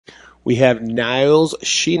We have Niles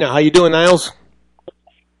Sheena. How you doing, Niles?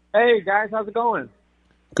 Hey, guys. How's it going?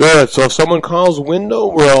 Good. So if someone calls Window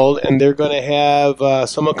World and they're going to have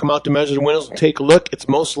someone come out to measure the windows and take a look, it's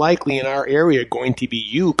most likely in our area going to be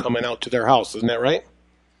you coming out to their house. Isn't that right?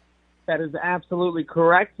 That is absolutely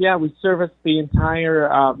correct. Yeah, we service the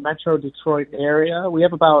entire Metro Detroit area. We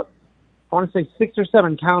have about, I want to say, 6 or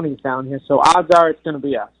 7 counties down here, so odds are it's going to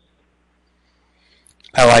be us.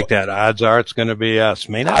 I like that. Odds are it's going to be us.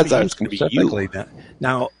 May not Odds be are it's going to be you.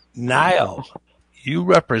 Now, Niall, you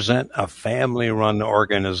represent a family-run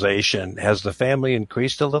organization. Has the family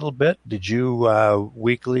increased a little bit? Did you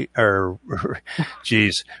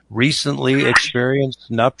recently experience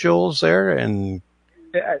nuptials there? And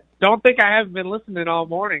don't think I haven't been listening all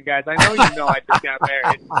morning, guys. I know you know I just got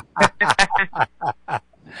married.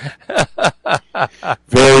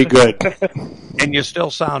 Very good. And you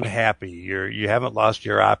still sound happy. You haven't lost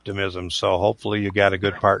your optimism, so hopefully you got a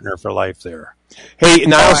good partner for life there. Hey,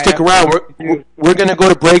 Niall, stick around. We're going to go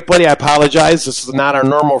to break, buddy. I apologize. This is not our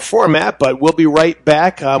normal format, but we'll be right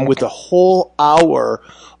back with a whole hour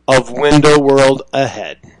of Window World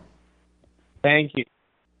ahead. Thank you.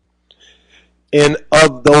 And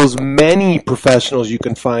of those many professionals you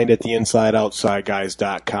can find at the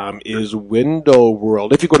InsideOutsideGuys.com is Window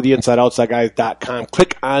World. If you go to the InsideOutsideGuys.com,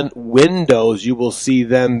 click on Windows, you will see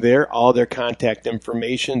them there, all their contact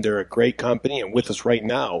information. They're a great company, and with us right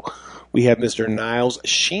now, we have Mr. Niles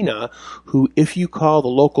Sheena, who, if you call the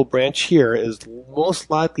local branch here, is most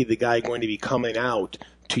likely the guy going to be coming out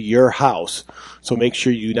to your house. So make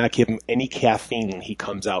sure you do not give him any caffeine when he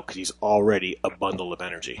comes out, because he's already a bundle of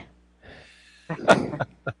energy.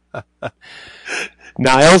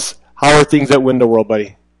 Niles, how are things at Window World,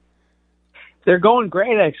 buddy? They're going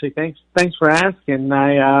great, actually. Thanks for asking.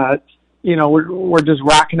 We're just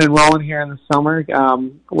rocking and rolling here in the summer.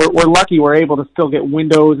 We're lucky we're able to still get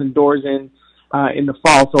windows and doors in the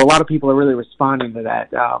fall. So a lot of people are really responding to that.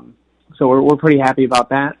 So we're pretty happy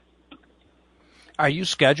about that. Are you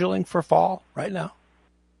scheduling for fall right now?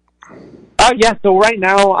 Yeah. So right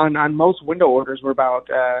now on most window orders, we're about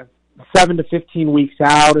 7 to 15 weeks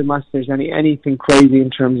out, unless there's anything crazy in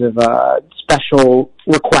terms of special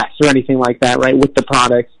requests or anything like that, right, with the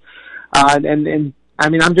products. And I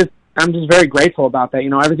mean, I'm just very grateful about that. You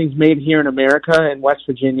know, everything's made here in America, in West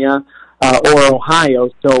Virginia or Ohio,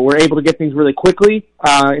 so we're able to get things really quickly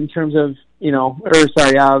in terms of, versus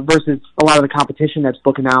a lot of the competition that's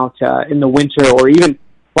booking out in the winter, or even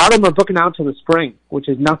a lot of them are booking out till the spring, which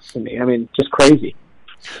is nuts to me. I mean, just crazy.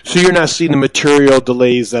 So you're not seeing the material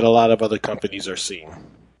delays that a lot of other companies are seeing?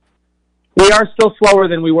 We are still slower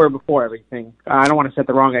than we were before everything. I don't want to set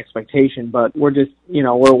the wrong expectation, but we're just,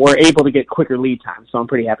 we're able to get quicker lead time, so I'm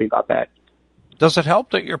pretty happy about that. Does it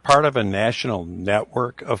help that you're part of a national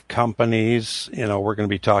network of companies? We're going to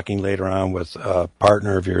be talking later on with a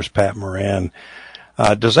partner of yours, Pat Moran.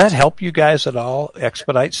 Does that help you guys at all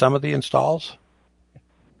expedite some of the installs?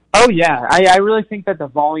 Oh, yeah. I really think that the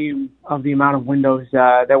volume of the amount of windows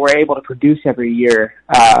that we're able to produce every year,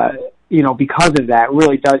 because of that,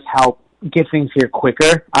 really does help get things here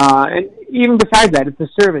quicker. And even besides that, it's the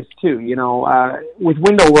service, too. With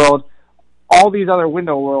Window World, all these other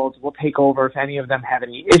Window Worlds will take over if any of them have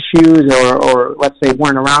any issues or let's say,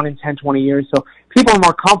 weren't around in 10, 20 years. So people are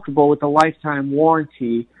more comfortable with the lifetime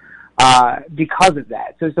warranty because of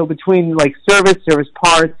that. So between like service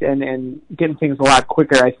parts and getting things a lot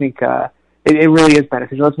quicker, I think it really is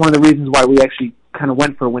beneficial. That's one of the reasons why we actually kind of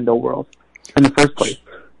went for Window World in the first place.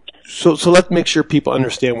 So let's make sure people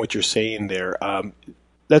understand what you're saying there.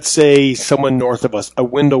 Let's say someone north of us, a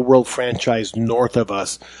Window World franchise north of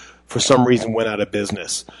us, for some reason went out of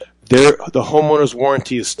business. The homeowner's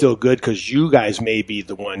warranty is still good because you guys may be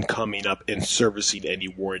the one coming up and servicing any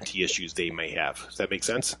warranty issues they may have. Does that make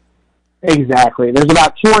sense? Exactly. There's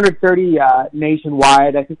about 230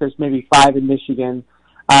 nationwide. I think there's maybe 5 in Michigan.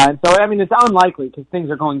 So, I mean, it's unlikely because things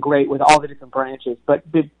are going great with all the different branches. But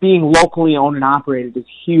being locally owned and operated is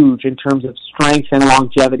huge in terms of strength and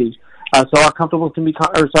longevity. So our customers can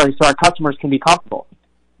be comfortable.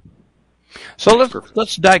 So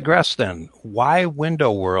let's digress then. Why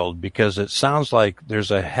Window World? Because it sounds like there's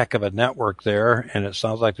a heck of a network there, and it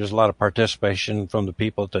sounds like there's a lot of participation from the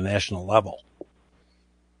people at the national level.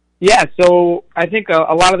 Yeah, so I think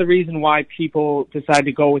a lot of the reason why people decide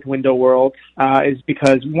to go with Window World is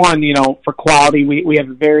because, one, for quality, we have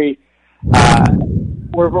a very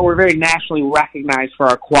we're very nationally recognized for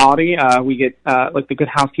our quality. We get like the Good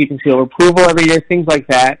Housekeeping Seal of Approval every year, things like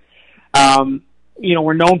that.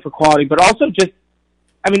 We're known for quality, but also just,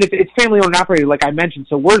 I mean, it's family owned and operated, like I mentioned.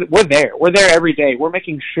 So we're there. We're there every day. We're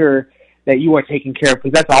making sure that you are taken care of,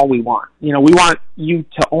 because that's all we want. We want you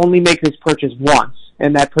to only make this purchase once,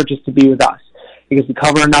 and that purchase to be with us, because we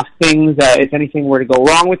cover enough things if anything were to go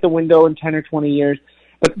wrong with the window in 10 or 20 years.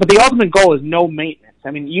 But the ultimate goal is no maintenance.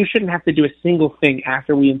 I mean, you shouldn't have to do a single thing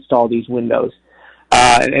after we install these windows,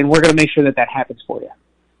 and we're going to make sure that happens for you.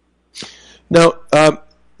 Now,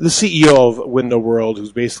 the CEO of Window World,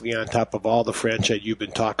 who's basically on top of all the franchise you've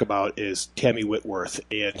been talking about, is Tammy Whitworth,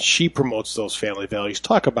 and she promotes those family values.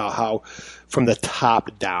 Talk about how, from the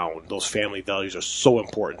top down, those family values are so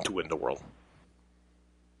important to Window World.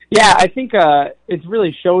 Yeah, I think it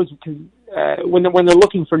really shows, because when they're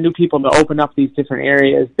looking for new people to open up these different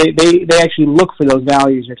areas, they actually look for those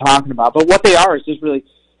values you're talking about. But what they are is just really,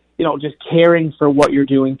 just caring for what you're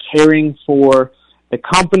doing, caring for the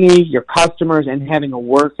company, your customers, and having a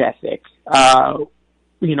work ethic.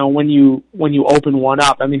 When you open one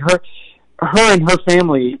up, I mean, her and her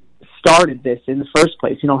family started this in the first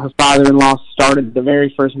place. Her father-in-law started the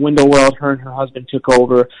very first Window World. Her and her husband took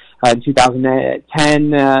over in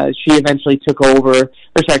 2010. She eventually took over,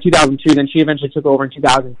 2002. Then she eventually took over in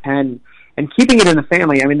 2010. And keeping it in the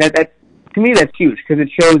family, I mean, that to me that's huge, because it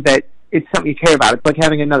shows that it's something you care about. It's like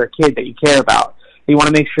having another kid that you care about. You want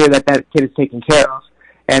to make sure that kid is taken care of,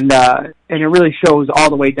 and it really shows all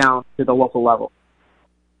the way down to the local level.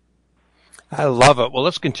 I love it. Well,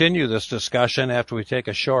 let's continue this discussion after we take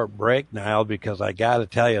a short break, Niall, because I got to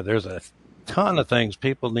tell you, there's a ton of things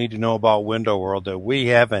people need to know about Window World that we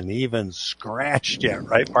haven't even scratched yet,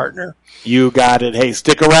 right, partner? You got it. Hey,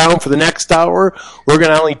 stick around for the next hour. We're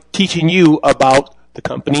going to only teaching you about the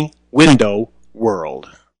company Window World.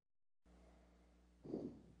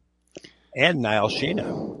 And Niall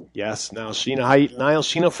Sheena. Yes, Niall Sheena. Niall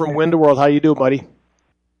Sheena from Window World. How you doing, buddy?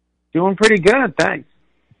 Doing pretty good, thanks.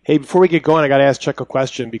 Hey, before we get going, I got to ask Chuck a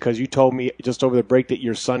question, because you told me just over the break that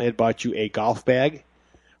your son had bought you a golf bag.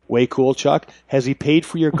 Way cool, Chuck. Has he paid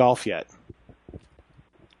for your golf yet?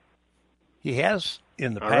 He has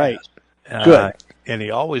in the past. All right. Good. And he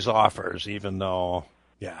always offers, even though,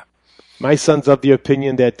 yeah. My son's of the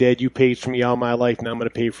opinion that, Dad, you paid for me all my life, and I'm going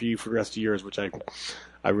to pay for you for the rest of yours, which I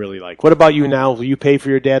really like. What about you now? Will you pay for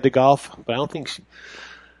your dad to golf? But I don't think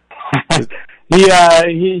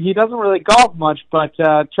he doesn't really golf much, but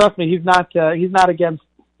trust me, he's not against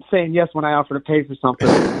saying yes when I offer to pay for something.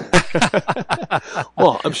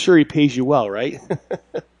 Well, I'm sure he pays you well, right?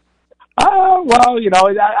 Well,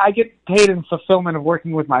 I get paid in fulfillment of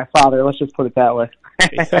working with my father. Let's just put it that way.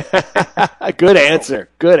 Good answer.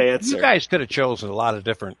 Good answer. You guys could have chosen a lot of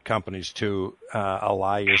different companies to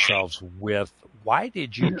ally yourselves with. Why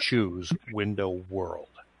did you choose Window World?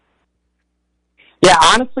 Yeah,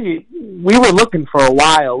 honestly, we were looking for a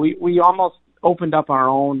while. We almost opened up our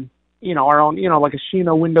own, like a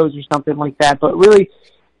Sheena Windows or something like that. But really,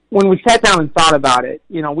 when we sat down and thought about it,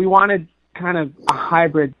 we wanted kind of a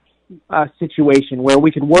hybrid situation where we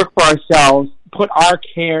could work for ourselves, put our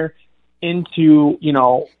care into,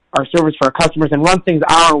 our service for our customers, and run things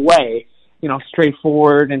our way,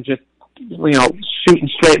 straightforward and just, shooting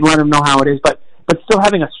straight and let them know how it is. But still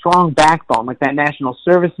having a strong backbone, like that national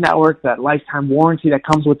service network, that lifetime warranty that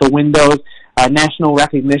comes with the windows, national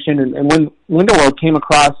recognition. And when Window World came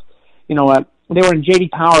across, they were in J.D.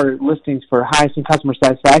 Power listings for highest in customer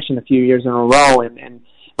satisfaction a few years in a row. And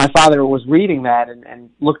my father was reading that and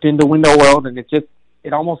looked into Window World, and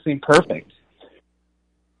it almost seemed perfect.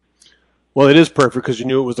 Well, it is perfect because you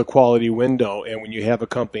knew it was a quality window, and when you have a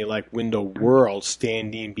company like Window World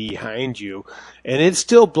standing behind you, and it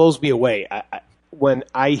still blows me away when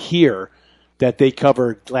I hear that they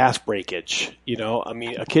cover glass breakage.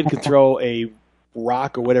 A kid can throw a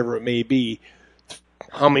rock or whatever it may be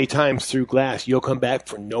how many times through glass. You'll come back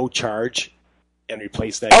for no charge and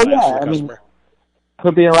replace that glass for the customer.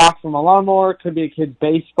 Could be a rock from a lawnmower, could be a kid's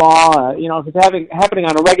baseball. If it's happening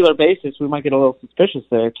on a regular basis, we might get a little suspicious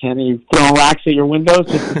there. Can he throw rocks at your windows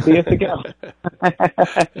just to see us again?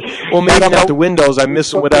 Well, maybe not the windows. I'm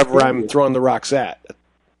missing whatever I'm throwing the rocks at.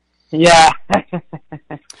 Yeah.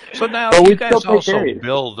 So now you guys also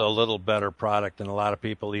build a little better product than a lot of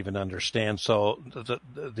people even understand. So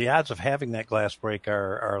the odds of having that glass break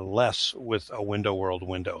are less with a Window World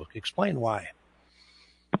window. Explain why.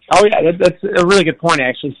 Oh yeah, that's a really good point.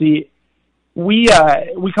 Actually, see, we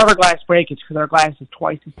cover glass breakage because our glass is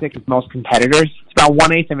twice as thick as most competitors. It's about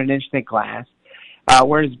 1/8 of an inch thick glass,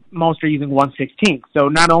 whereas most are using 1/16. So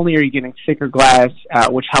not only are you getting thicker glass,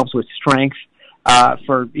 which helps with strength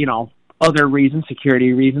for other reasons,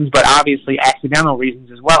 security reasons, but obviously accidental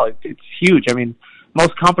reasons as well. It's huge. I mean,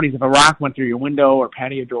 most companies, if a rock went through your window or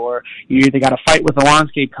patio door, you either got to fight with the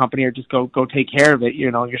landscape company or just go take care of it,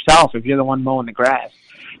 yourself if you're the one mowing the grass.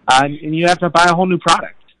 And you have to buy a whole new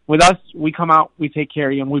product. With us, we come out, we take care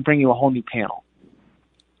of you, and we bring you a whole new panel.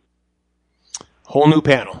 Whole new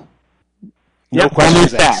panel. No Yep,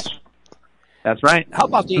 questions asked. That's right. How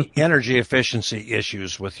about the energy efficiency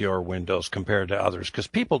issues with your windows compared to others? Because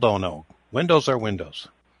people don't know. Windows are windows.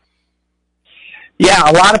 Yeah,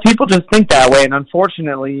 a lot of people just think that way, and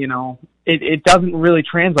unfortunately, you know, it doesn't really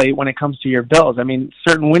translate when it comes to your bills. I mean,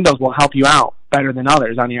 certain windows will help you out better than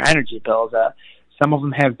others on your energy bills. Some of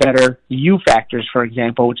them have better U factors, for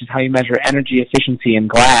example, which is how you measure energy efficiency in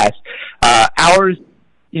glass. Ours,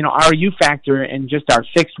 you know, our U factor in just our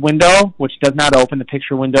fixed window, which does not open, the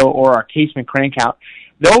picture window, or our casement crank out,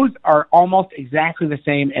 those are almost exactly the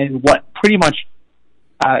same as what pretty much,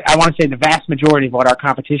 I want to say the vast majority of what our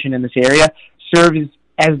competition in this area serves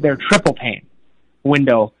as their triple pane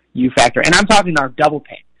window U factor. And I'm talking our double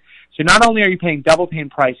pane. So not only are you paying double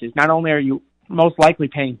pane prices, not only are you most likely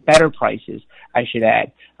paying better prices, I should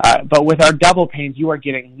add, but with our double panes, you are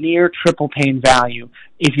getting near triple pane value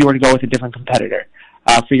if you were to go with a different competitor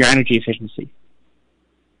for your energy efficiency.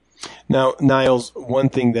 Now, Niles, one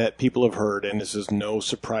thing that people have heard, and this is no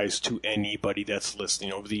surprise to anybody that's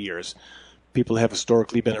listening over the years, people have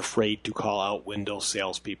historically been afraid to call out window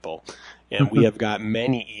salespeople. And we have got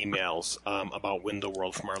many emails about Window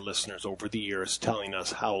World from our listeners over the years telling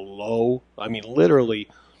us how low, I mean, literally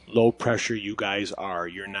low pressure you guys are.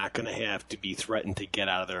 You're not going to have to be threatened to get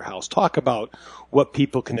out of their house. Talk about what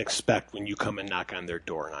people can expect when you come and knock on their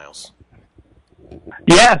door, Niles.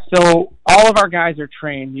 Yeah, so all of our guys are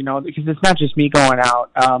trained, you know, because it's not just me going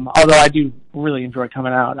out, although I do really enjoy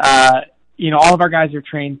coming out. You know, all of our guys are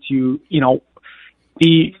trained to, you know,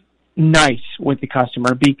 be nice with the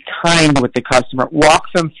customer, be kind with the customer, walk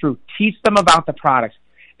them through, teach them about the products,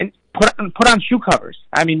 and put on shoe covers.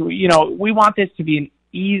 I mean, you know, we want this to be an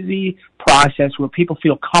easy process where people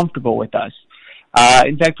feel comfortable with us.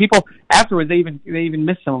 In fact, people afterwards, they even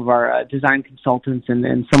miss some of our design consultants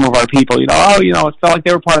and some of our people. You know, oh, you know, it felt like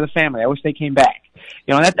they were part of the family. I wish they came back.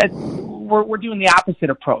 You know, that's we're doing the opposite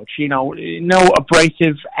approach. You know, no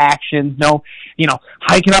abrasive actions, no, you know,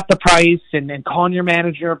 hiking up the price and calling your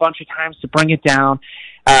manager a bunch of times to bring it down.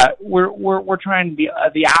 We're trying to be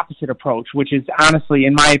the opposite approach, which is honestly,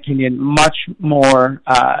 in my opinion, much more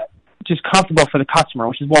just comfortable for the customer,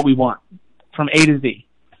 which is what we want from A to Z.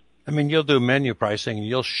 I mean, you'll do menu pricing and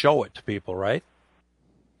you'll show it to people, right?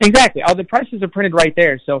 Exactly. All the prices are printed right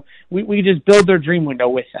there, so we just build their dream window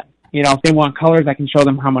with them. You know, if they want colors, I can show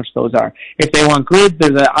them how much those are. If they want grids,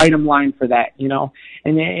 there's an item line for that, you know.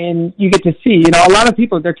 And you get to see, you know, a lot of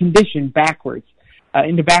people, they're conditioned backwards,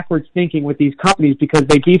 into backwards thinking with these companies because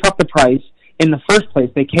they beef up the price in the first place,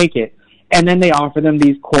 they cake it, and then they offer them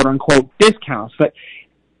these quote-unquote discounts. But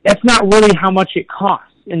that's not really how much it costs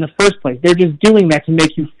in the first place. They're just doing that to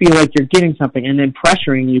make you feel like you're getting something and then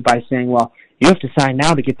pressuring you by saying, well, you have to sign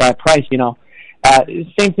now to get that price, you know.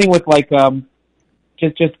 Same thing with like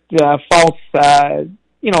just false,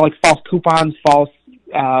 you know, like false coupons, false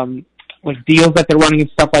like deals that they're running and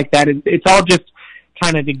stuff like that. It's all just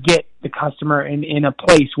kind of to get the customer in a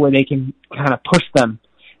place where they can kind of push them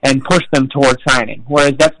towards signing.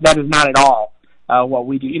 Whereas that is not at all what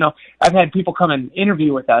we do. You know, I've had people come and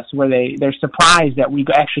interview with us where they're surprised that we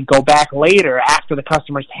actually go back later after the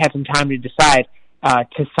customers had some time to decide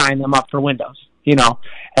to sign them up for Windows. You know,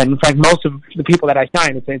 and in fact, most of the people that I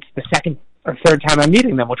sign, it's the second or third time I'm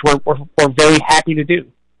meeting them, which we're very happy to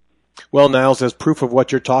do. Well, Niles, as proof of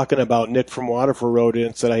what you're talking about, Nick from Waterford wrote in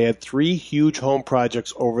and said, I had 3 huge home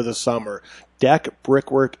projects over the summer: deck,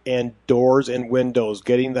 brickwork, and doors and windows.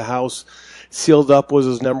 Getting the house sealed up was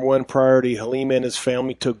his number one priority. Halim and his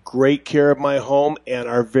family took great care of my home and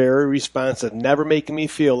are very responsive, never making me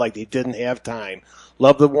feel like they didn't have time.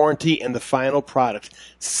 Love the warranty and the final product.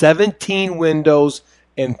 17 windows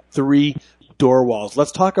and 3 door walls.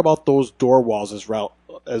 Let's talk about those door walls as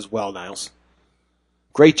well, Niles.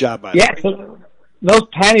 Great job, by the way. Yeah, so those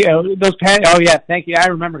patio, oh yeah, thank you. I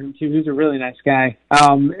remember him too. He's a really nice guy.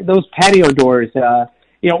 Those patio doors,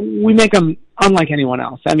 you know, we make them unlike anyone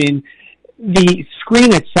else. I mean, the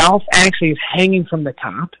screen itself actually is hanging from the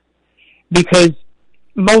top because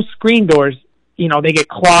most screen doors, you know, they get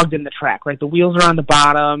clogged in the track, right? The wheels are on the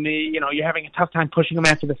bottom. You know, you're having a tough time pushing them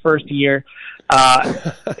after the first year.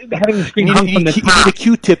 Having the screen hung from the top. You need a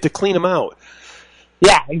Q-tip to clean them out.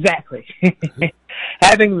 Yeah, exactly.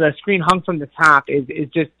 Having the screen hung from the top is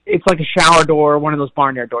just, it's like a shower door, one of those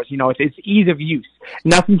barnyard doors. You know, it's ease of use.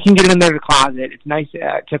 Nothing can get in there to clog it. It's nice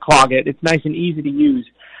to clog it. It's nice and easy to use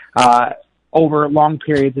over long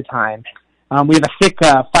periods of time. We have a thick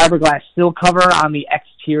fiberglass sill cover on the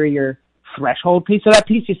exterior threshold piece, so that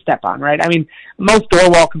piece you step on, right? I mean, most door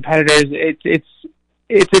wall competitors, it's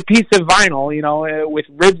it's a piece of vinyl, with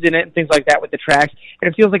ribs in it and things like that with the tracks,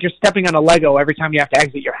 and it feels like you're stepping on a Lego every time you have to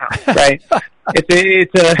exit your house, right?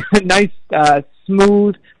 It's a nice,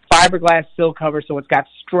 smooth fiberglass sill cover, so it's got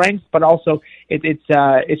strength, but also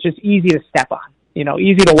it's just easy to step on,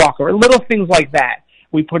 easy to walk over. Little things like that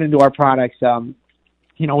we put into our products,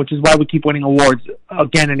 which is why we keep winning awards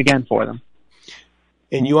again and again for them.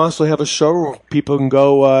 And you also have a showroom. People can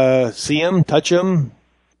go see them, touch them.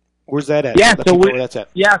 Where's that at? Yeah, so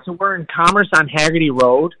we're in Commerce on Haggerty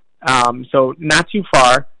Road, so not too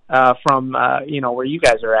far from where you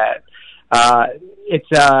guys are at.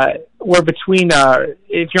 We're between.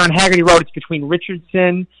 If you're on Haggerty Road, it's between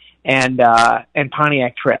Richardson and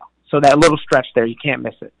Pontiac Trail. So that little stretch there, you can't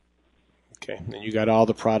miss it. Okay, and you got all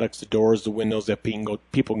the products, the doors, the windows that people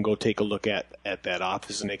can go take a look at that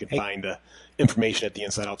office, and they can find information at the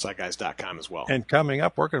InsideOutsideGuys.com as well. And coming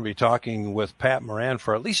up, we're going to be talking with Pat Moran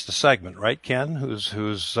for at least a segment, right, Ken? Who's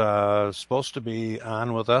supposed to be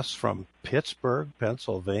on with us from Pittsburgh,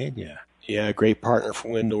 Pennsylvania. Yeah, a great partner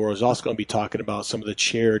for Window World. Is also going to be talking about some of the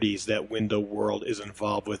charities that Window World is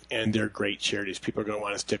involved with, and they're great charities. People are going to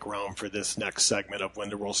want to stick around for this next segment of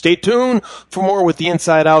Window World. Stay tuned for more with the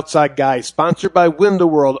Inside Outside Guys, sponsored by Window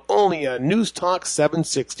World, only on News Talk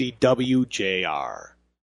 760 WJR.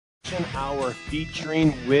 Hour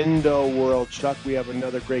featuring Window World. Chuck, we have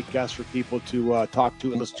another great guest for people to talk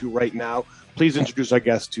to and listen to right now. Please introduce our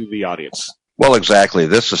guest to the audience. Well, exactly.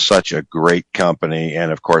 This is such a great company.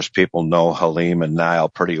 And of course, people know Halim and Niall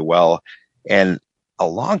pretty well. And a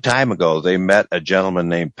long time ago, they met a gentleman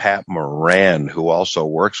named Pat Moran, who also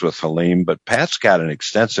works with Halim. But Pat's got an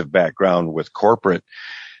extensive background with corporate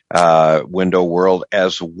Window World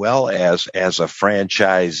as well as a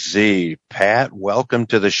franchisee. Pat, welcome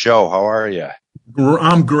to the show. How are you?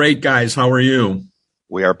 I'm great, guys. How are you?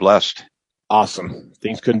 We are blessed. Awesome.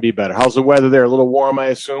 Things couldn't be better. How's the weather there? A little warm, I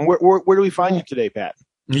assume. Where do we find you today, Pat?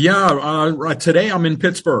 Yeah, today I'm in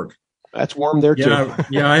Pittsburgh. That's warm there, too.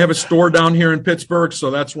 Yeah, I have a store down here in Pittsburgh,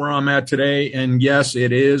 so that's where I'm at today. And yes,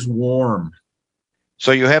 it is warm.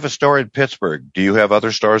 So you have a store in Pittsburgh. Do you have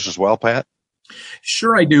other stores as well, Pat?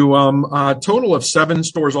 Sure, I do. A total of 7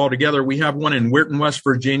 stores altogether. We have one in Weirton, West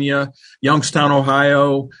Virginia, Youngstown,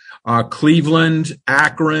 Ohio, Cleveland,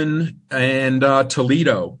 Akron, and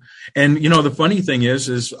Toledo. And, the funny thing is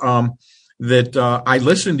that I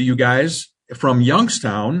listen to you guys from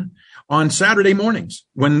Youngstown on Saturday mornings.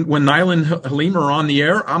 When Niall and Halim are on the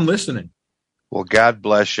air, I'm listening. Well, God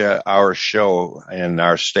bless you. Our show and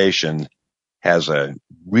our station has a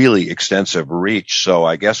really extensive reach. So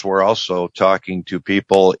I guess we're also talking to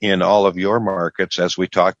people in all of your markets as we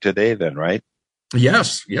talk today then, right?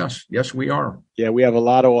 Yes, we are. Yeah, we have a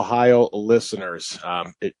lot of Ohio listeners.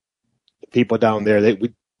 People down there, they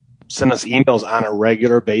send us emails on a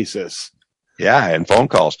regular basis. Yeah, and phone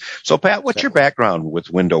calls. So, Pat, what's your background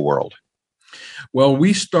with Window World? Well,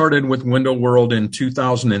 we started with Window World in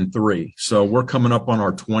 2003. So we're coming up on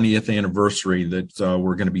our 20th anniversary that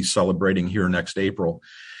we're going to be celebrating here next April.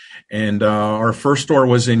 And our first store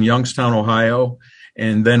was in Youngstown, Ohio.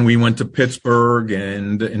 And then we went to Pittsburgh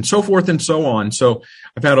and so forth and so on. So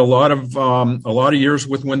I've had a lot of years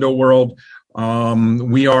with Window World.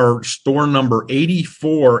 We are store number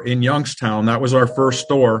 84 in Youngstown. That was our first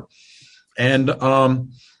store. And,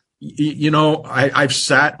 I've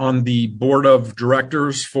sat on the board of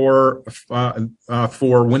directors for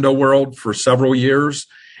Window World for several years.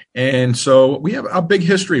 And so we have a big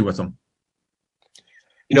history with them.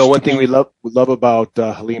 One thing we love about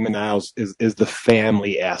Halim and Niles is the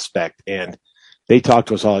family aspect. And they talk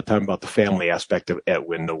to us all the time about the family aspect at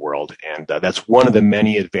Window World. And that's one of the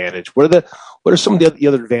many advantages. What are some of the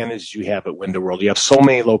other advantages you have at Window World? You have so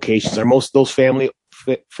many locations. Are most of those family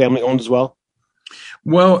owned as well?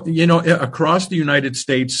 Well, across the United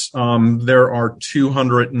States, there are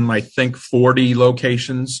 240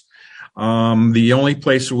 locations. The only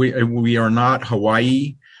place we are not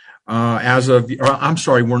Hawaii,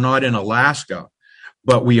 we're not in Alaska,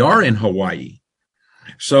 but we are in Hawaii.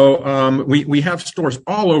 So, we have stores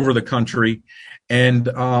all over the country, and,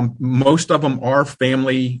 most of them are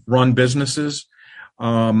family run businesses.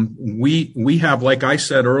 We have, like I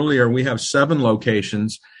said earlier, we have 7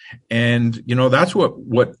 locations. And, that's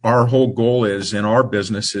what our whole goal is in our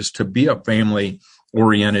business, is to be a family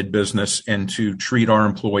oriented business and to treat our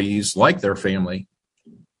employees like their family.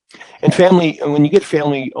 And when you get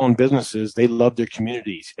family owned businesses, they love their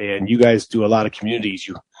communities, and you guys do a lot of communities.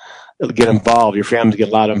 You get involved, your families get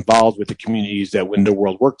a lot involved with the communities that Window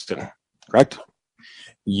World works in, correct?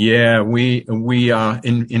 Yeah, we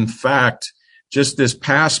in fact, just this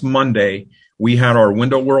past Monday, we had our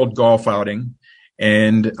Window World golf outing.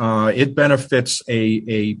 and it benefits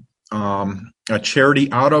a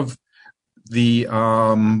charity out of the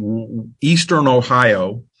Eastern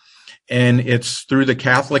Ohio, and it's through the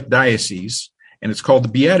Catholic Diocese, and it's called the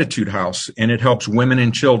Beatitude House, and it helps women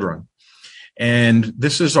and children. And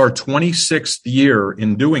this is our 26th year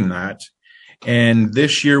in doing that. And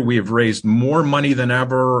this year we have raised more money than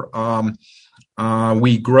ever.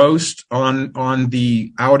 We grossed on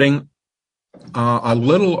the outing a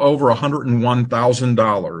little over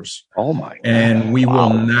 $101,000. Oh my God. And we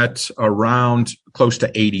will net around close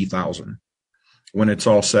to 80,000 when it's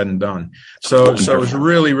all said and done. So it was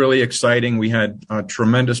really, really exciting. We had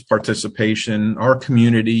tremendous participation. Our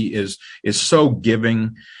community is so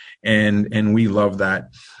giving, and we love that.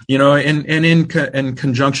 And in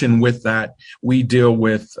conjunction with that, we deal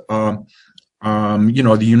with the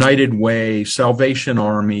United Way, Salvation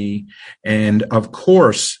Army, and of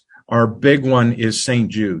course, our big one is St.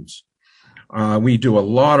 Jude's. We do a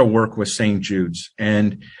lot of work with St. Jude's.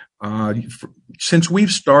 And since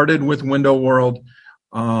we've started with Window World,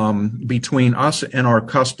 between us and our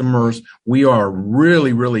customers, we are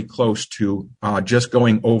really, really close to just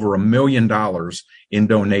going over $1 million in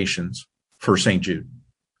donations for St. Jude.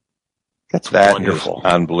 That wonderful. Is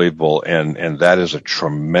unbelievable. And that is a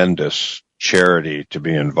tremendous charity to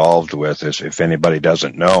be involved with. If anybody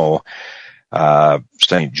doesn't know,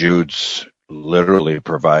 St. Jude's literally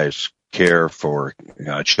provides care for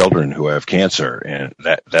children who have cancer, and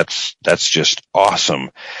that's just awesome.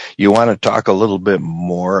 You want to talk a little bit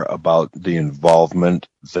more about the involvement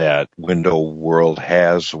that Window World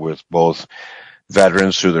has with both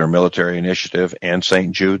veterans through their military initiative and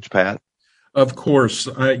St. Jude's, Pat? Of course.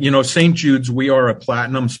 St. Jude's, we are a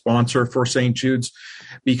platinum sponsor for St. Jude's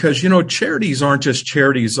because, charities aren't just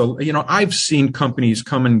charities. I've seen companies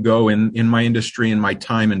come and go in my industry and my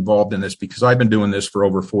time involved in this because I've been doing this for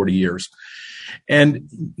over 40 years. And,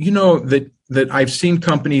 that I've seen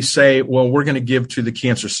companies say, well, we're going to give to the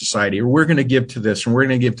Cancer Society, or we're going to give to this, and we're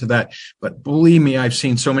going to give to that. But believe me, I've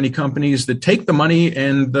seen so many companies that take the money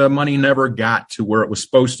and the money never got to where it was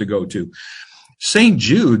supposed to go to. St.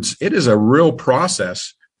 Jude's, it is a real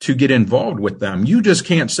process to get involved with them. You just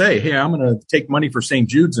can't say, hey, I'm going to take money for St.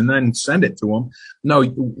 Jude's and then send it to them. No,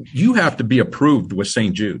 you have to be approved with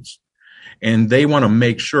St. Jude's. And they want to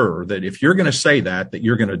make sure that if you're going to say that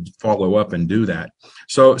you're going to follow up and do that.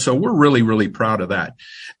 So we're really, really proud of that.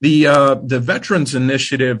 The Veterans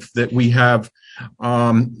Initiative that we have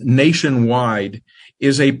nationwide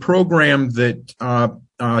is a program that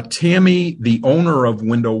Tammy, the owner of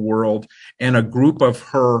Window World, and a group of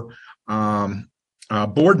her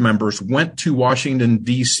board members went to Washington,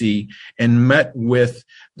 D.C. and met with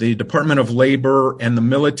the Department of Labor and the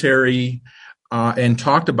military and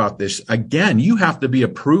talked about this. Again, you have to be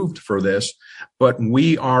approved for this, but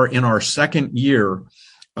we are in our second year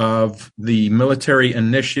of the military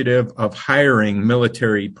initiative of hiring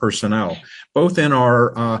military personnel, both in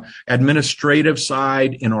our administrative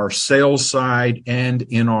side, in our sales side, and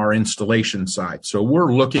in our installation side. So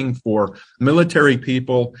we're looking for military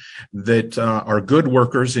people that are good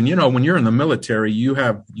workers. And, when you're in the military,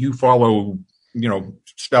 you follow,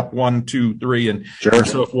 step 1, 2, 3, and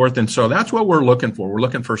so forth. And so that's what we're looking for. We're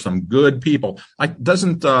looking for some good people.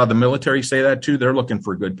 Doesn't the military say that too? They're looking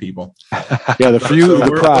for good people. Yeah, the few, so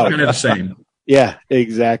the we're proud. Kind of the same. Yeah,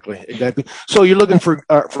 exactly. So you're looking for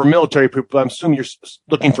military people. I'm assuming you're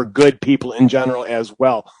looking for good people in general as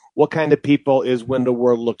well. What kind of people is Window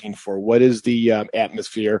World looking for? What is the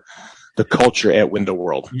atmosphere, the culture at Window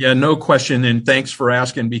World? Yeah, no question. And thanks for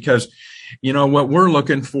asking, because what we're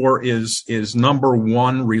looking for is number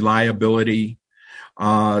one, reliability.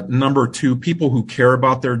 Number two, people who care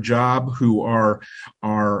about their job, who want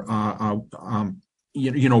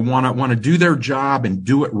to do their job and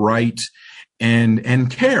do it right, and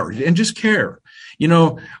care, and just care.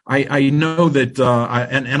 I know that,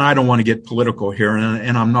 and I don't want to get political here,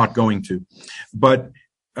 and I'm not going to, but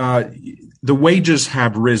the wages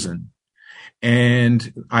have risen.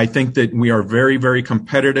 And I think that we are very, very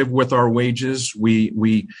competitive with our wages. We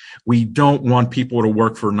don't want people to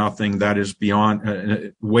work for nothing. That is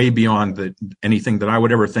beyond, way beyond anything that I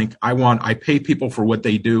would ever think. I pay people for what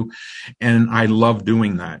they do, and I love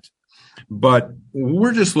doing that. But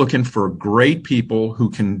we're just looking for great people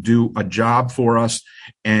who can do a job for us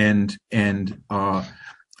and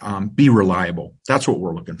be reliable. That's what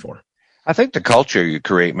we're looking for. I think the culture you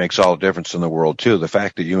create makes all the difference in the world, too. The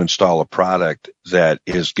fact that you install a product that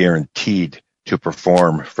is guaranteed to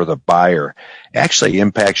perform for the buyer actually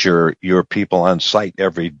impacts your people on site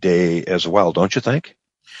every day as well, don't you think?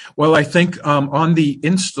 Well, I think on the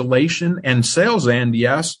installation and sales end,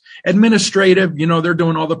 yes. Administrative, they're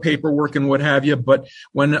doing all the paperwork and what have you. But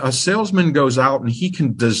when a salesman goes out and he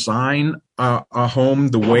can design a home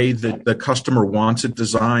the way that the customer wants it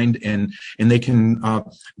designed, and they can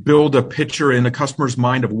build a picture in the customer's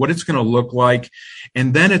mind of what it's going to look like,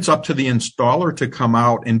 and then it's up to the installer to come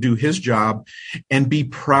out and do his job and be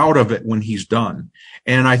proud of it when he's done.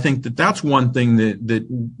 And I think that that's one thing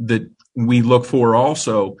that we look for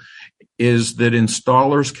also, is that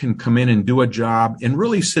installers can come in and do a job and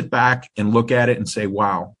really sit back and look at it and say,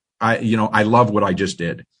 wow, I love what I just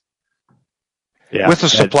did. Yeah. With the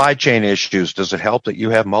supply chain issues, does it help that you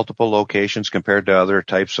have multiple locations compared to other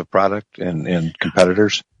types of product and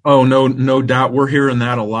competitors? Oh, no doubt. We're hearing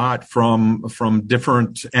that a lot from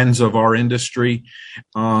different ends of our industry.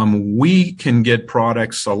 We can get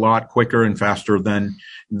products a lot quicker and faster than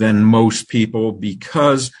most people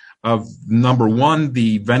because of, number one,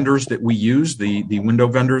 the vendors that we use, the window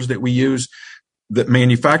vendors that we use that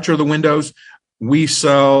manufacture the windows. We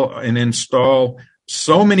sell and install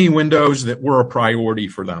so many windows that we're a priority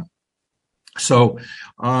for them. So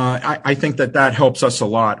I think that helps us a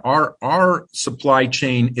lot. Our supply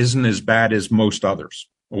chain isn't as bad as most others.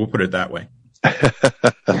 We'll put it that way.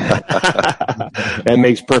 That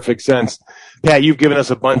makes perfect sense. Pat, you've given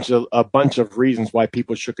us a bunch of reasons why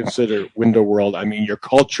people should consider Window World. I mean, your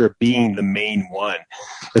culture being the main one.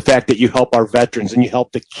 The fact that you help our veterans and you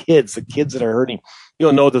help the kids that are hurting.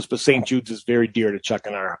 You'll know this, but St. Jude's is very dear to Chuck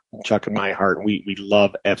and my heart. And we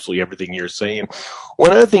love absolutely everything you're saying.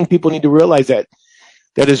 One other thing people need to realize that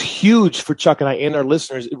is huge for Chuck and I and our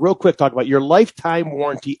listeners. Real quick, talk about your lifetime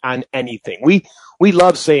warranty on anything. We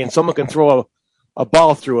love saying someone can throw a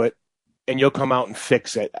ball through it and you'll come out and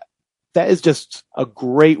fix it. That is just a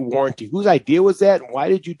great warranty. Whose idea was that? And why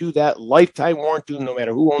did you do that? Lifetime warranty, no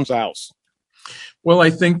matter who owns the house. Well,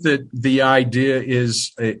 I think that the idea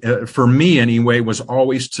is, for me anyway, was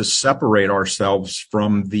always to separate ourselves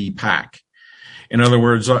from the pack. In other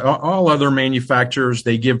words, all other manufacturers,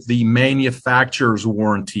 they give the manufacturer's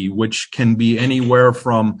warranty, which can be anywhere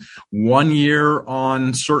from 1 year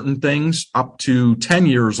on certain things up to 10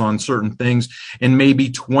 years on certain things, and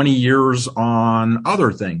maybe 20 years on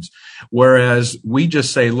other things. Whereas we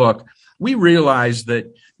just say, look, we realize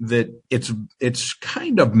that it's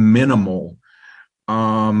kind of minimal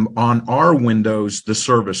on our windows, the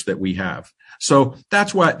service that we have. So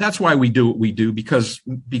that's why we do what we do, because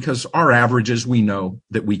our averages, we know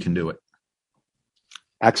that we can do it.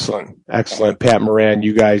 Excellent. Pat Moran,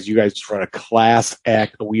 you guys just run a class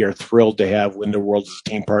act. We are thrilled to have Window World as a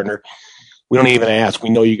team partner. We don't even ask.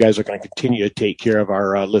 We know you guys are going to continue to take care of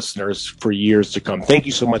our listeners for years to come. Thank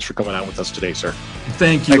you so much for coming on with us today, sir.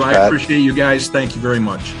 Thank you. Thanks, I appreciate you guys. Thank you very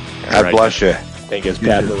much. God bless you. Thank you,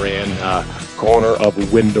 Pat Moran, owner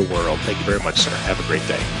of Window World. Thank you very much, sir. Have a great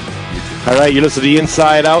day. All right, you listen to the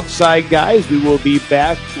Inside Outside Guys. We will be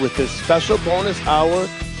back with this special bonus hour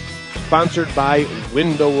sponsored by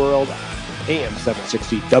Window World, AM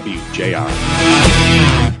 760 WJR.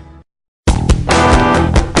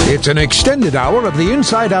 It's an extended hour of the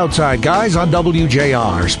Inside Outside Guys on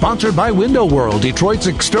WJR, sponsored by Window World, Detroit's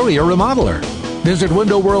exterior remodeler. Visit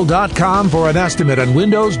windowworld.com for an estimate on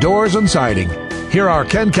windows, doors, and siding. Here are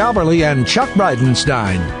Ken Calverley and Chuck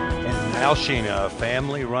Bridenstine. And Niall Sheen, a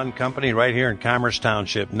family-run company right here in Commerce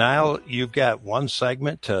Township. Niall, you've got one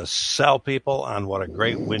segment to sell people on what a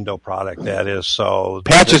great window product that is. So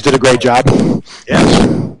Patches did a great job. Yes.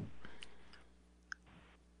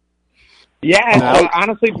 Yeah, so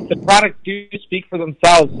honestly, the products do speak for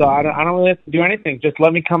themselves, so I don't really have to do anything. Just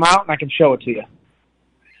let me come out and I can show it to you.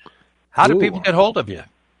 How do people get hold of you?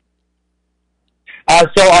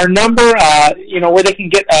 So our number, where they can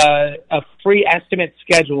get a free estimate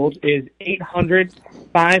scheduled is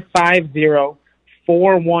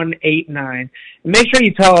 800-550-4189. And make sure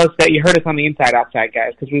you tell us that you heard us on the Inside Outside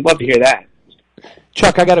Guys, because we'd love to hear that.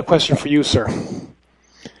 Chuck, I got a question for you, sir.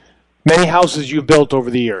 Many houses you've built over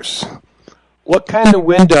the years. What kind of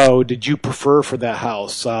window did you prefer for that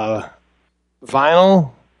house?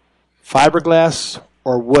 Vinyl, fiberglass,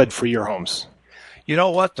 or wood for your homes? You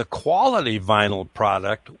know what? The quality vinyl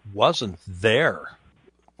product wasn't there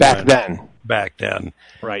back then.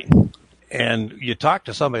 Right. And you talk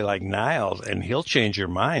to somebody like Niall, and he'll change your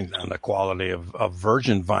mind on the quality of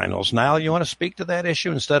virgin vinyls. Niall, you want to speak to that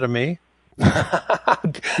issue instead of me? Yeah.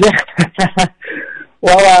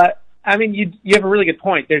 Well, I mean, you have a really good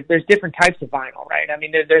point. There's different types of vinyl, right? I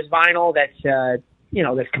mean, there's vinyl that's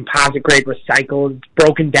that's composite grade, recycled,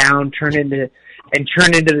 broken down, turned into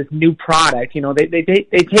this new product.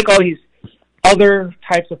 They take all these other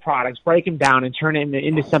types of products, break them down and turn it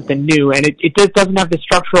into something new. And it just doesn't have the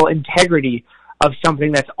structural integrity of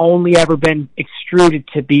something that's only ever been extruded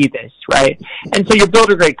to be this, right? And so your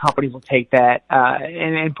builder grade companies will take that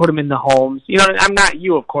and put them in the homes. You know, I'm not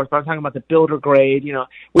you, of course, but I'm talking about the builder grade. You know,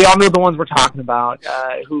 we all know the ones we're talking about,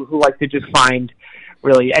 who like to just find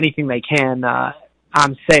really anything they can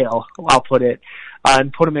on sale, I'll put it,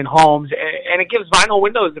 and put them in homes. And it gives vinyl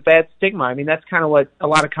windows a bad stigma. I mean, that's kind of what a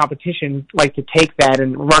lot of competition like to take that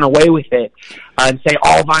and run away with it and say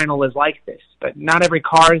all vinyl is like this. But not every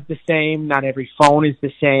car is the same. Not every phone is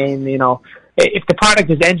the same. You know, if the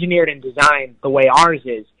product is engineered and designed the way ours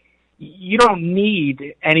is, you don't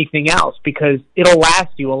need anything else because it'll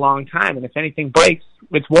last you a long time. And if anything breaks,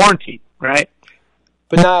 it's warranted, right?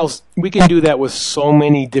 But Niles, we can do that with so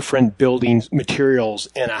many different building materials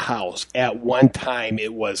in a house. At one time,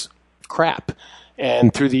 it was crap.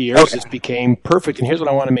 And through the years, it's became perfect. And here's what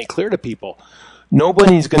I want to make clear to people.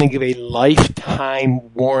 Nobody's going to give a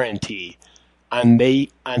lifetime warranty on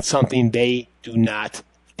something they do not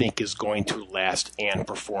think is going to last and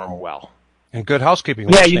perform well. And good housekeeping.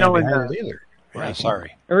 Yeah, you know, either. Yeah,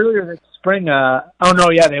 sorry. Earlier this spring,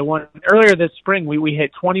 they won. Earlier this spring, we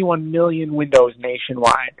hit 21 million windows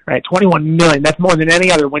nationwide, right? 21 million. That's more than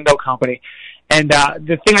any other window company. And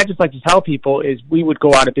the thing I just like to tell people is we would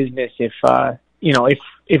go out of business if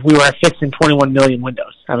we were fixing 21 million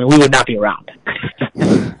windows. I mean, we would not be around.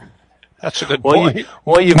 That's a good point.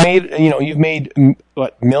 You've made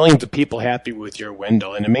millions of people happy with your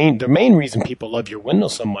window, and the main reason people love your window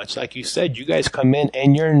so much, like you said, you guys come in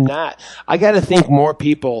and you're not. I got to think more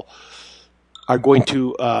people are going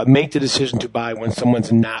to make the decision to buy when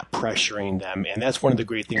someone's not pressuring them, and that's one of the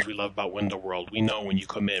great things we love about Window World. We know when you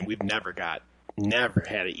come in, we've never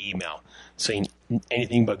had an email saying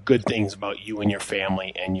anything but good things about you and your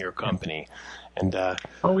family and your company. And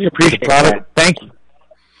we appreciate that. Thank you.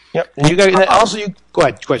 Yep, and you guys also. Go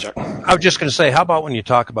ahead, Chuck. I was just going to say, how about when you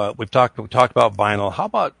talk about we talked about vinyl? How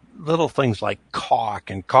about little things like caulk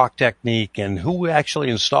and caulk technique, and who actually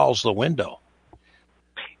installs the window?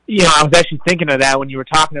 You know, I was actually thinking of that when you were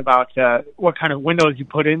talking about what kind of windows you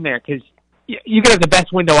put in there, because you can have the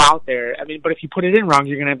best window out there. I mean, but if you put it in wrong,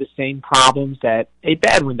 you're going to have the same problems that a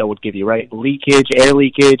bad window would give you, right? Leakage, air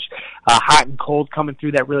leakage, hot and cold coming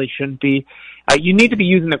through that really shouldn't be. You need to be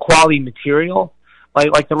using the quality material.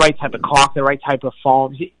 Like the right type of caulk, the right type of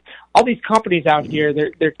foam. All these companies out here,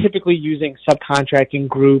 they're typically using subcontracting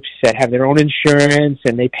groups that have their own insurance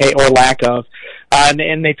and they pay, or lack of,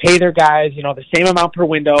 and they pay their guys, the same amount per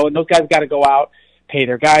window, and those guys got to go out, pay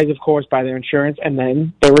their guys, of course, buy their insurance, and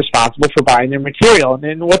then they're responsible for buying their material. And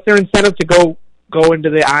then what's their incentive to go into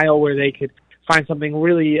the aisle where they could find something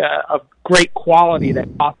really of great quality that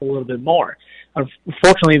costs a little bit more?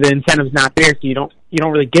 Unfortunately, the incentive's not there, so you don't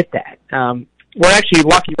really get that. We're actually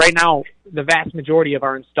lucky right now. The vast majority of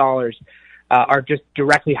our installers are just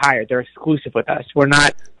directly hired. They're exclusive with us. We're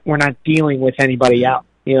not dealing with anybody else,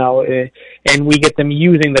 and we get them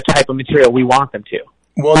using the type of material we want them to.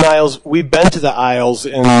 Well, Niles, we've been to the aisles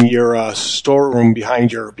in your storeroom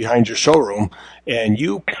behind your showroom, and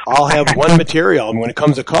you all have one material. And when it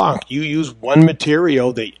comes to caulk, you use one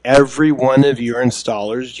material that every one of your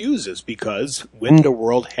installers uses because Window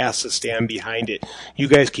World has to stand behind it. You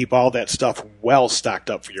guys keep all that stuff well stocked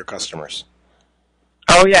up for your customers.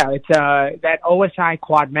 Oh yeah, it's that OSI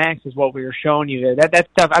Quad Max is what we were showing you there. That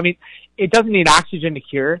stuff. I mean, it doesn't need oxygen to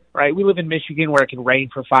cure, right? We live in Michigan where it can rain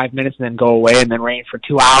for 5 minutes and then go away, and then rain for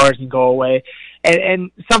 2 hours and go away.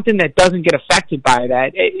 And something that doesn't get affected by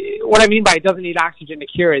that. What I mean by it doesn't need oxygen to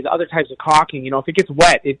cure is other types of caulking. If it gets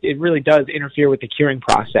wet, it really does interfere with the curing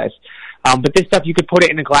process. But this stuff, you could put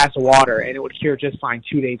it in a glass of water and it would cure just fine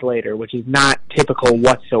 2 days later, which is not typical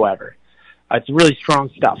whatsoever. It's really strong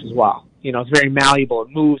stuff as well. It's very malleable. It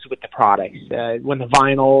moves with the products. When the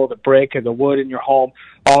vinyl, the brick, or the wood in your home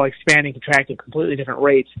all expand and contract at completely different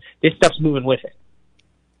rates, this stuff's moving with it.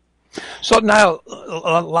 So now,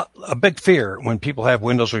 a big fear when people have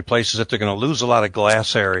windows replaced is that they're going to lose a lot of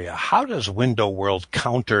glass area. How does Window World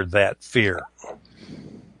counter that fear?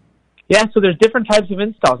 Yeah, so there's different types of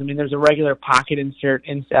installs. I mean, there's a regular pocket insert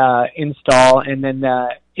install, and then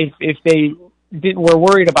if they were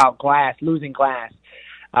worried about losing glass,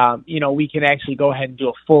 we can actually go ahead and do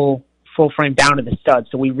a full frame down to the stud.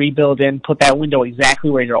 So we rebuild put that window exactly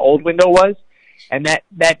where your old window was, and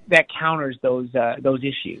that counters those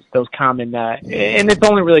issues, those common. And it's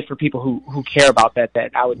only really for people who care about that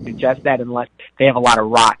I would suggest that, unless they have a lot of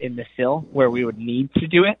rot in the sill where we would need to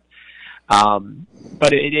do it.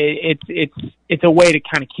 But it's a way to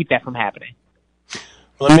kind of keep that from happening.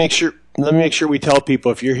 Let me make sure let me make sure we tell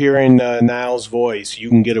people, if you're hearing Niall's voice, you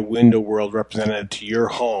can get a Window World representative to your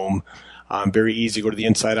home. Very easy. Go to the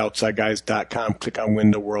InsideOutsideGuys.com, click on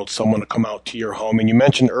Window World. Someone will come out to your home. And you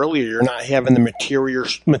mentioned earlier you're not having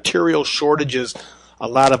the material shortages a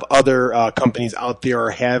lot of other companies out there are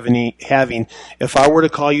having. If I were to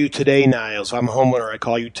call you today, Niall, so I'm a homeowner, I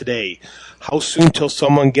call you today, how soon till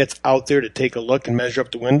someone gets out there to take a look and measure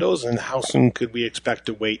up the windows, and how soon could we expect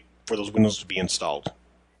to wait for those windows to be installed?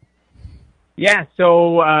 Yeah,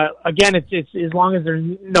 so again, it's as long as there's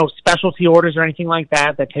no specialty orders or anything like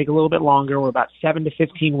that take a little bit longer. We're about 7 to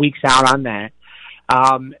 15 weeks out on that.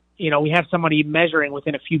 We have somebody measuring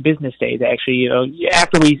within a few business days, actually.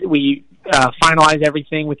 After we finalize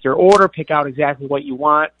everything with your order, pick out exactly what you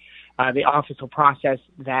want, the office will process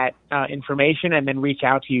that information and then reach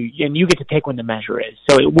out to you, and you get to pick when the measure is.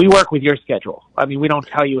 So we work with your schedule. I mean, we don't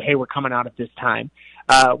tell you, hey, we're coming out at this time.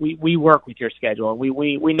 We work with your schedule.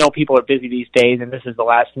 We know people are busy these days, and this is the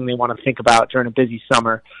last thing they want to think about during a busy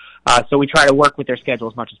summer. So we try to work with their schedule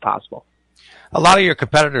as much as possible. A lot of your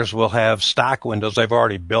competitors will have stock windows they've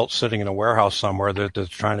already built sitting in a warehouse somewhere that they're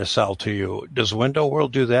trying to sell to you. Does Window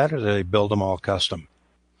World do that, or do they build them all custom?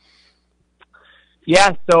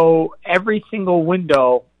 Yeah, so every single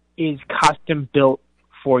window is custom built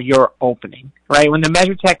for your opening, right? When the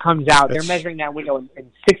MeasureTech comes out, they're measuring that window in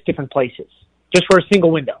 6 different places, just for a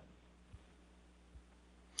single window.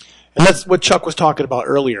 And that's what Chuck was talking about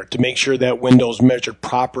earlier, to make sure that window's measured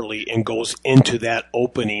properly and goes into that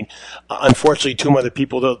opening. Unfortunately, too many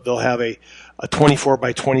people, they'll have a 24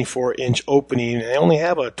 by 24 inch opening, and they only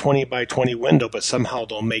have a 20 by 20 window, but somehow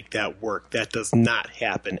they'll make that work. That does not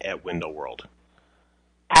happen at Window World.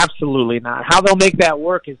 Absolutely not. How they'll make that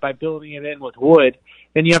work is by building it in with wood.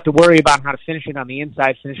 Then you have to worry about how to finish it on the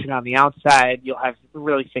inside, finish it on the outside. You'll have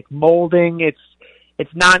really thick molding. It's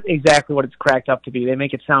not exactly what it's cracked up to be. They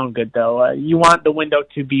make it sound good, though. You want the window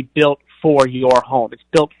to be built for your home. It's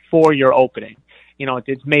built for your opening.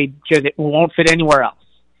 It's made just, it won't fit anywhere else.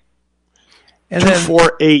 And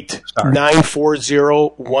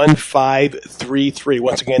 248-940-1533.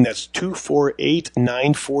 Once again, that's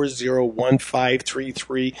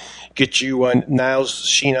 248-940-1533. Get you on Niles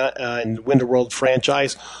Sheena and Window World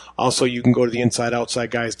franchise. Also, you can go to the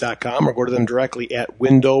InsideOutsideGuys.com or go to them directly at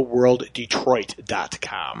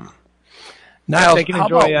WindowWorldDetroit.com. Niles, how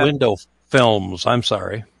about window films? I'm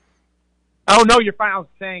sorry. Oh, no, you're fine. I was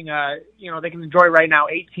saying, they can enjoy right now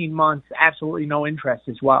 18 months, absolutely no interest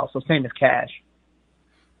as well. So same as cash.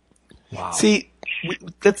 Wow. See,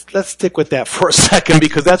 let's stick with that for a second,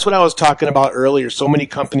 because that's what I was talking about earlier. So many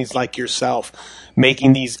companies like yourself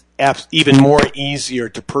making these apps even more easier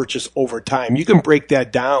to purchase over time. You can break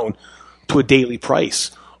that down to a daily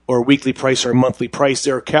price or a weekly price or a monthly price.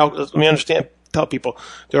 Let me tell people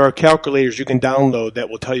there are calculators you can download that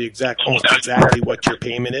will tell you almost exactly what your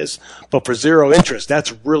payment is. But for zero interest,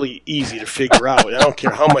 that's really easy to figure out. I don't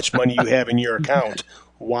care how much money you have in your account.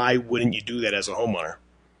 Why wouldn't you do that as a homeowner?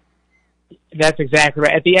 That's exactly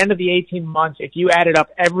right. At the end of the 18 months, if you added up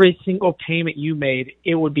every single payment you made,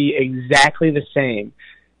 it would be exactly the same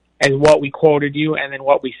as what we quoted you and then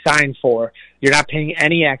what we signed for. You're not paying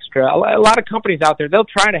any extra. A lot of companies out there, they'll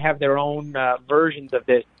try to have their own versions of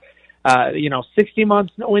this. 60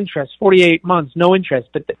 months, no interest, 48 months, no interest.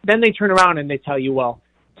 But then they turn around and they tell you, well,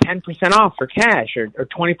 10% off for cash or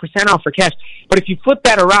 20% off for cash. But if you flip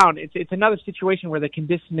that around, it's another situation where they're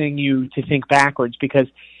conditioning you to think backwards, because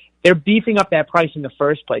they're beefing up that price in the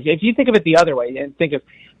first place. If you think of it the other way and think of,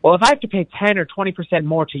 well, if I have to pay 10 or 20%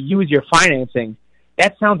 more to use your financing,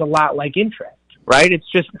 that sounds a lot like interest, right? It's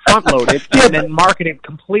just front-loaded and then marketed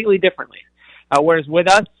completely differently. Whereas with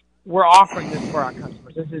us, we're offering this for our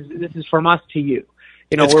customers. This is from us to you.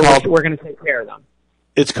 We're going to take care of them.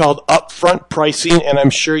 It's called upfront pricing, and I'm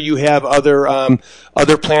sure you have other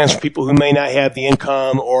plans for people who may not have the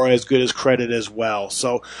income or as good as credit as well.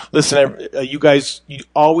 So, listen, you guys, you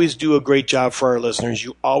always do a great job for our listeners.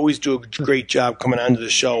 You always do a great job coming onto the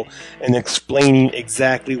show and explaining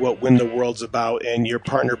exactly what Window World's about. And your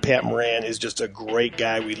partner, Pat Moran, is just a great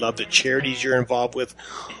guy. We love the charities you're involved with.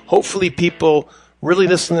 Hopefully, people really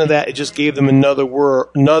listen to that. It just gave them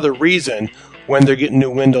another reason when they're getting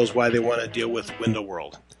new windows, why they want to deal with Window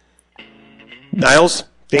World. Niles,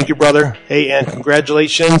 thank you, brother. Hey, and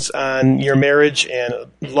congratulations on your marriage, and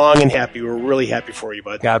long and happy. We're really happy for you,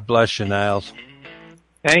 bud. God bless you, Niles.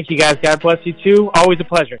 Thank you, guys. God bless you, too. Always a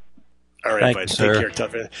pleasure. All right, Thanks, bud. sir. Take care.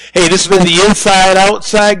 Tough. Hey, this has been the Inside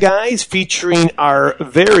Outside Guys featuring our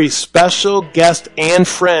very special guest and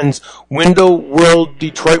friends, Window World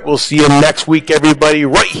Detroit. We'll see you next week, everybody,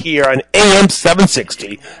 right here on AM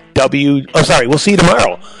 760 we'll see you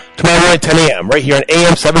tomorrow. Tomorrow morning at 10 a.m. right here on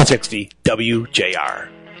AM 760 WJR.